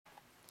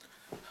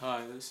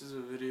Hi, this is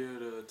a video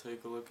to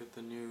take a look at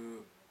the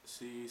new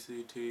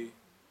CECT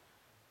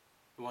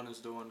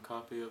 1:1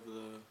 copy of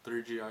the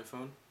 3G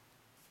iPhone.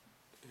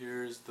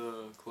 Here's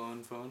the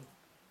clone phone,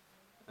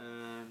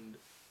 and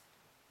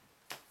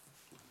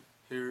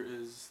here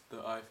is the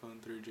iPhone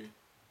 3G.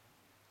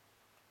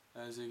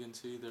 As you can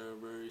see, they're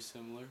very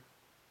similar.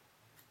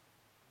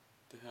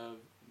 They have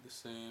the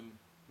same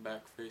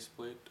back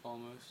faceplate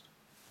almost.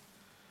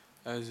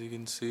 As you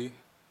can see,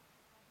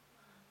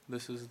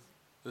 this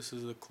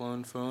is the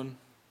clone phone,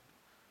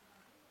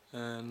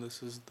 and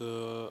this is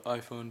the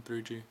iPhone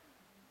 3G.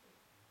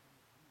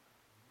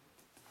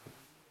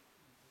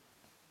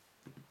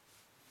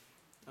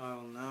 I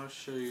will now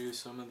show you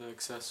some of the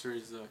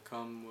accessories that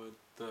come with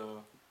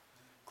the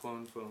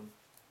clone phone.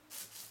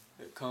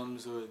 It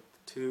comes with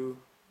 2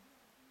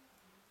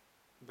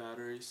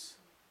 batteries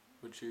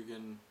which you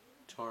can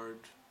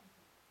charge.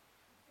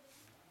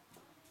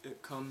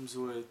 It comes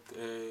with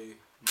a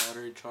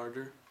battery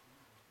charger.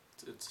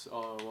 It's a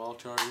wall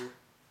charger.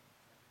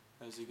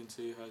 As you can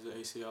see, it has an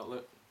AC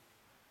outlet.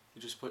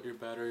 You just put your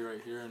battery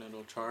right here and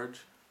it'll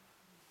charge.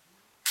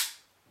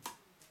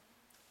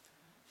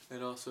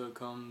 It also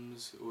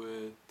comes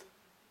with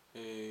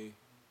a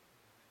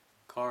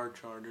car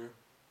charger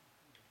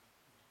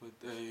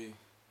with a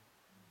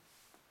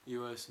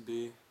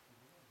USB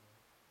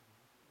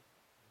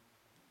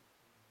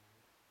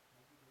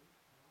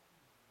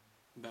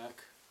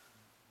back,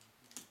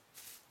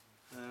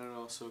 and it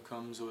also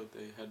comes with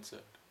a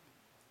headset,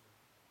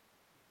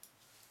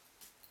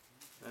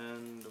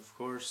 and of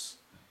course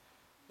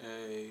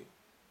a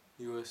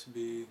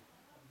USB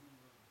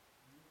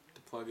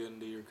to plug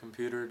into your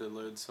computer to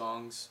load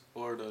songs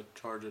or to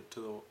charge it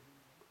to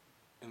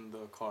in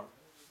the car.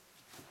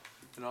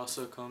 It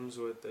also comes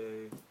with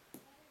an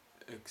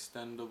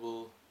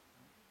extendable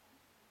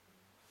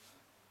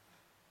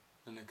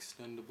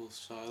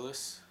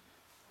stylus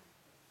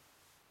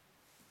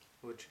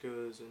which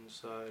goes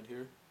inside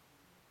here.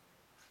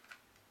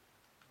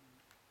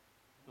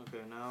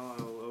 Okay, now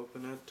I will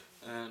open it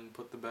and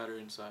put the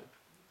battery inside.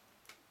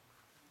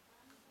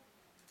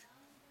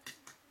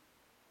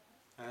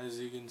 As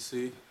you can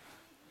see,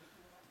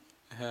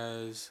 it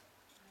has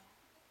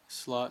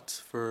slots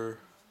for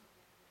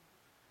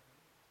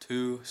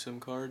 2 SIM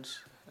cards,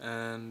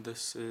 and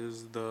this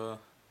is the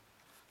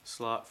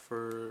slot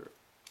for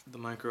the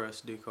micro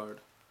SD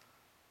card.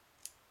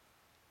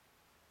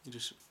 You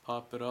just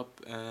pop it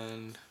up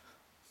and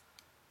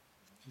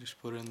you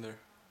just put it in there.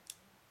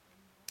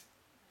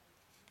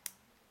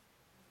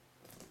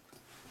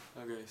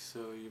 Okay,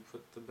 so you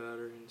put the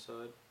battery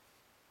inside.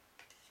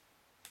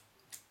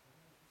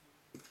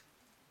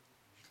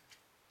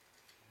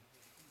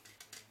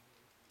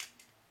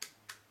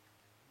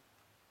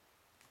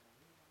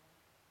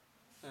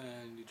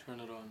 And you turn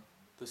it on.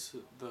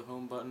 The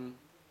home button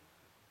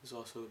is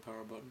also the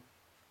power button.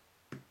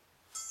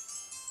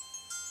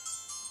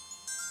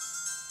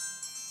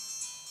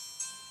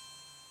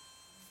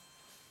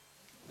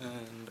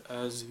 And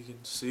as you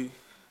can see,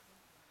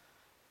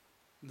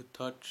 the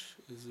touch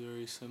is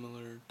very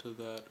similar to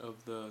that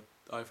of the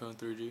iPhone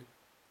 3G.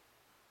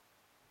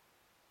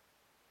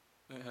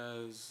 It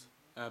has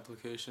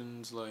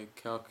applications like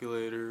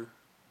calculator,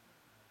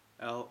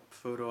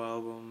 photo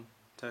album,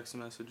 text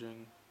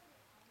messaging,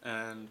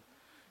 and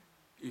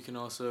you can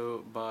also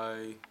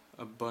buy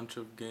a bunch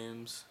of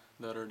games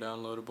that are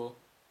downloadable.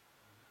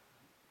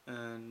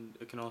 And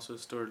it can also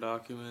store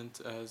documents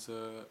as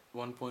a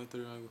 1.3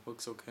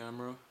 megapixel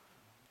camera.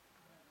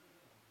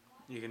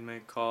 You can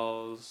make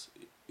calls.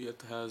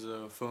 It has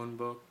a phone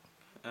book,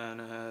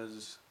 and it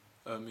has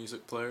a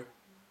music player.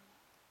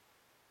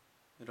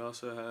 It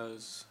also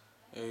has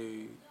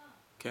a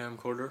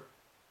camcorder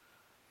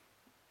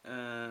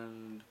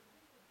and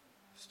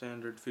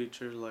standard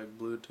features like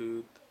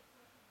Bluetooth,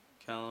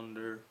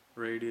 calendar,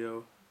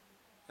 radio,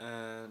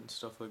 and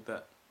stuff like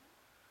that.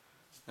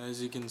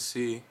 As you can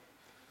see,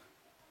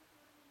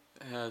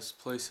 it has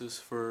places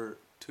for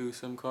 2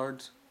 SIM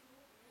cards,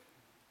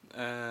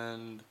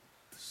 and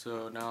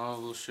so now I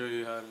will show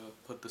you how to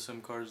put the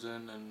SIM cards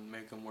in and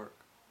make them work.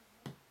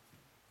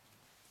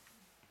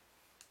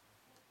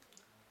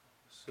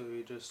 So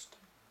you just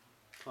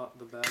pop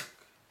the back,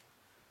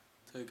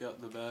 take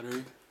out the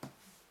battery,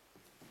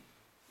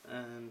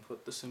 and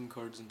put the SIM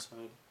cards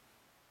inside.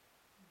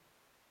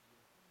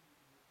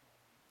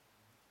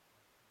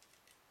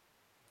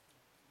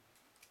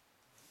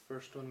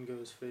 First one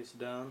goes face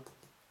down,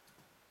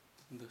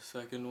 the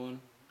second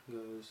one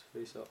goes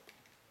face up.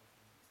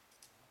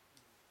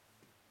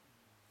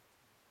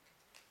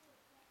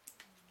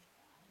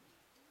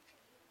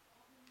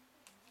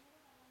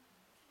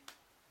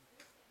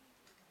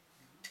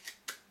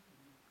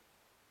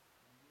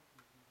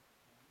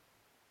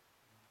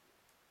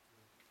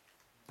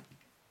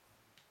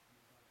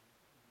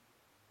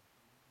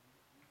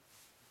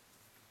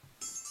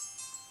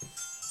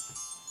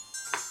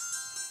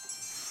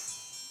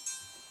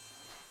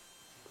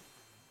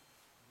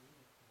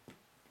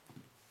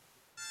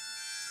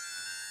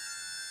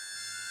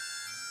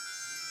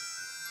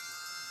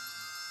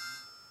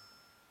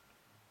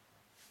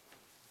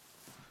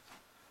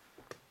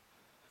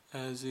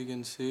 As you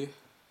can see,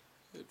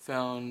 it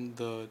found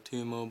the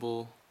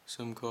T-Mobile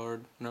SIM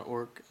card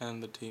network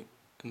and the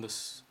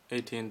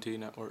AT&T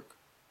network.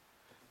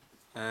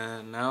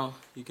 And now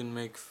you can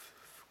make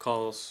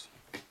calls.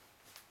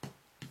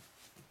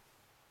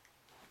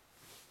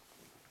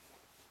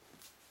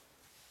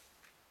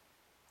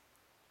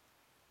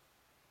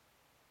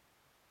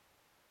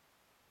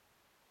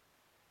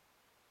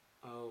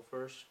 I'll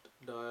first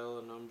dial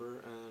a number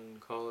and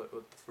call it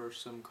with the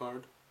first SIM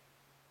card.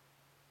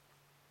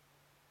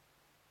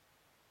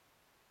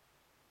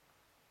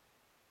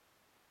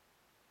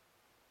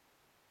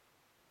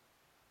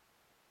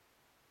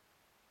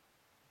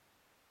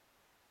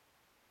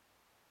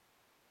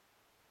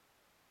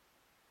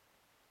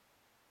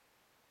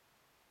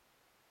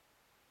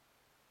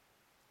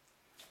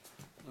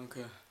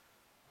 Okay,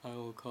 I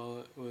will call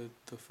it with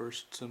the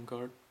first SIM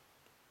card.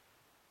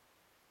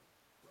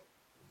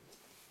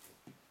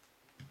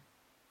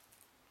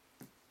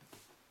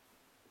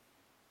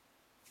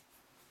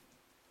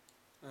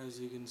 As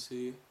you can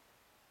see,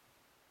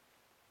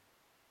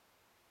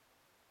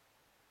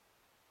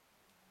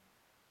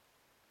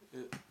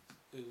 it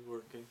is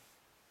working.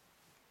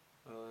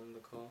 I'll end the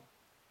call.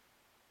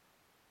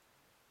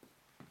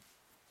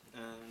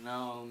 And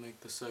now I'll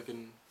make the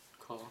second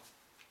call.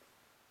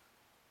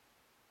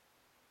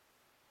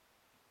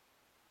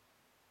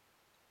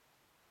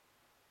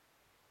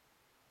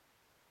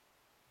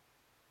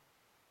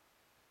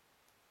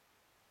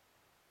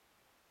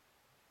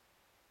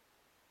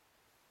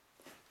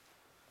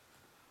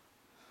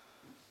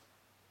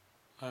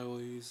 I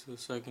will use the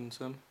second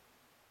SIM.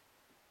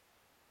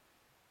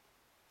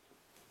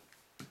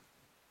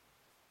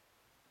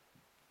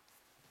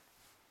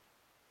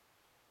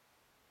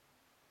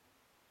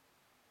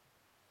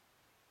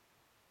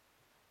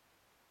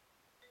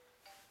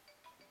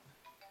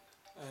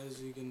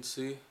 As you can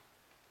see,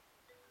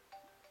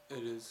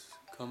 it is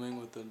coming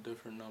with a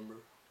different number,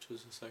 which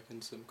is the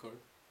second SIM card.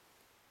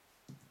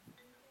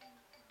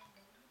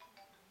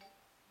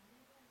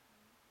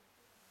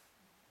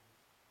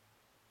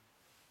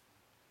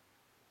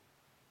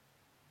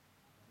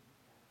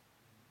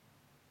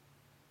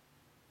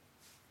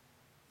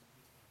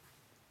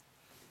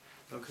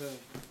 Okay,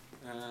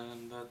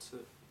 and that's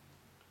it.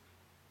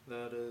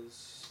 That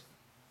is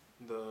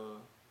the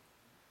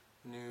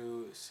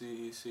new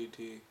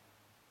CECT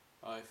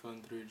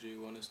iPhone 3G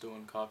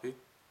 1:1 copy,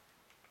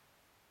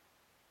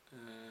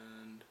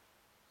 and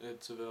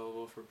it's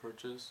available for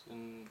purchase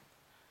in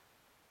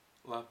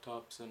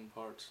laptops and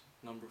parts,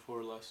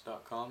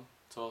 number4less.com.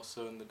 It's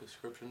also in the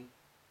description.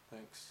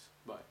 Thanks,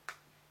 bye.